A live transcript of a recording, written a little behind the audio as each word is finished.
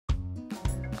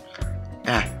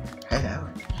Hello,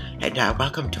 and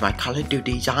welcome to my Call of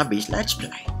Duty Zombies Let's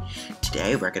Play.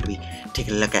 Today we're going to be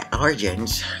taking a look at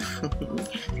Origins. Here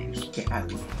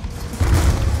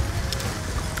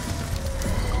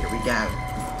we go.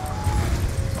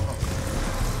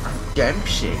 I'm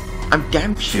Dempsey.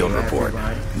 Field report.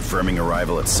 Everybody. Confirming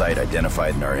arrival at site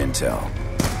identified in our intel.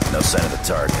 No sign of the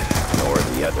target, nor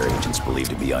the other agents believed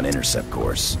to be on intercept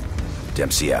course.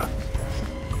 Dempsey out.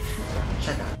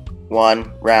 Shut up.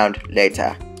 1 round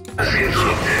later.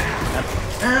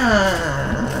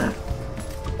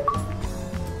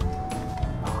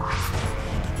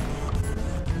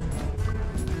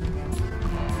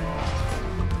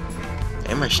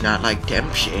 They must not like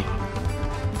Dempsey.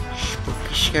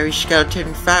 Spooky, scary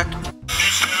skeleton fact.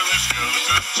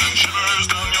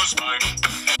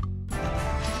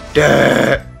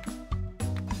 Duh.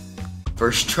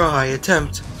 First try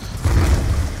attempt.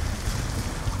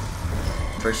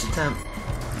 First attempt.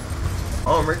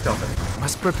 Oh, Rick Company.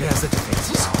 Must prepare the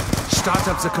defenses. Start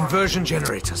up the conversion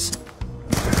generators.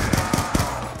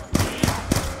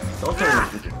 Don't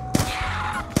tell me.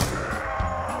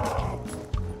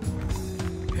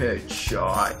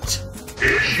 Headshot.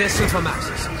 Vessel from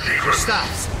access. For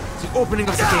starts, the opening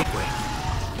of the gateway.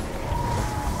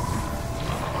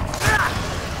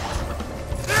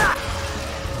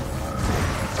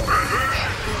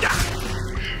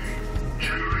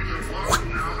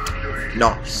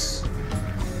 Nice.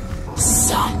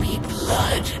 Zombie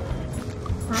blood.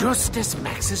 Just as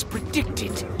Max has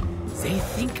predicted. They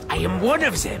think I am one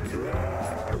of them.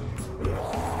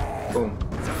 Boom.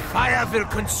 The fire will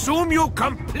consume you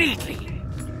completely.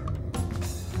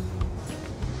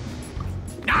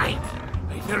 9.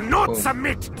 I will not Boom.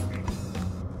 submit.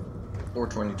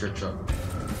 420 trick shot.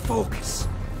 Focus.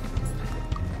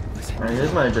 Alright,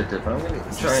 here's my objective. I'm gonna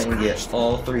try and get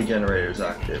all 3 generators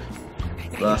active.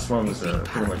 The last one was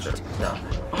pretty much a no.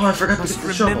 Oh, I forgot to get the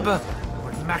Remember shovel.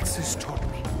 what Max has taught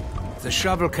me. The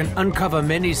shovel can uncover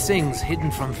many things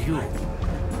hidden from view.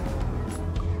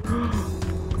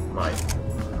 My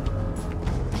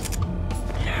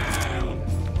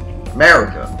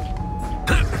America.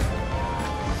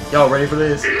 Y'all ready for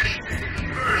this? They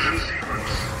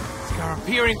are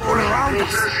appearing all around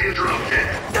us.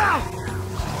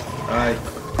 Alright.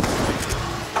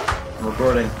 I'm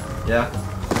recording. Yeah?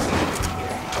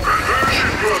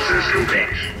 Process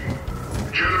complete.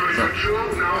 Generator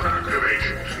 2 now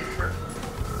activated.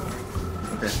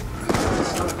 Okay.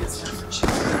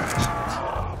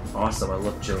 Awesome, I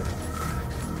love children.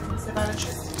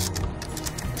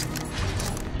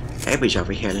 Baby's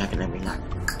over here looking at me like,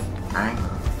 alright.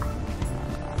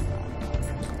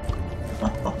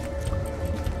 Oh.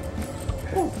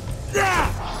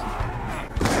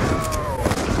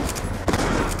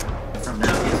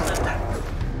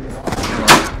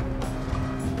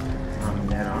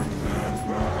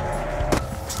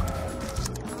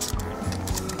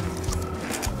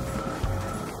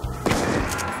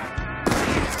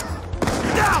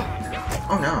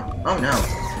 Oh no, oh no.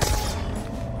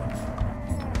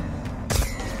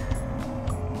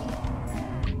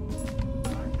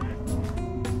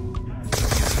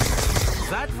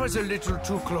 That was a little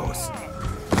too close.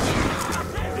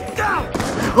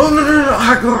 Oh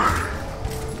no,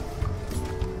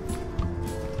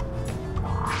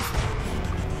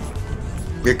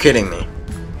 You're kidding me.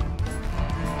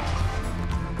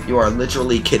 You are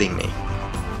literally kidding me.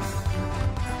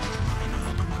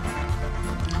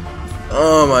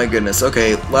 Oh my goodness.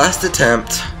 Okay, last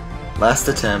attempt.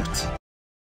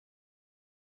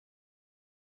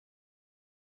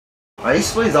 I used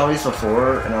to play zombies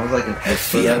before, and I was like an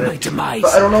expert at it,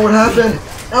 but I don't know what happened.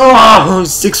 Oh,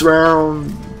 6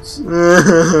 rounds.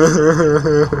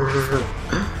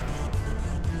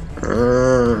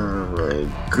 Oh my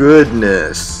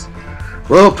goodness.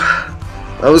 Well,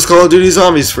 that was Call of Duty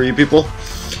Zombies for you people.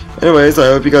 Anyways, I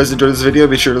hope you guys enjoyed this video.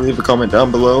 Be sure to leave a comment down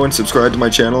below and subscribe to my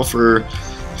channel to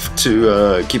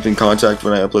keep in contact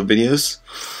when I upload videos.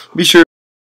 Be sure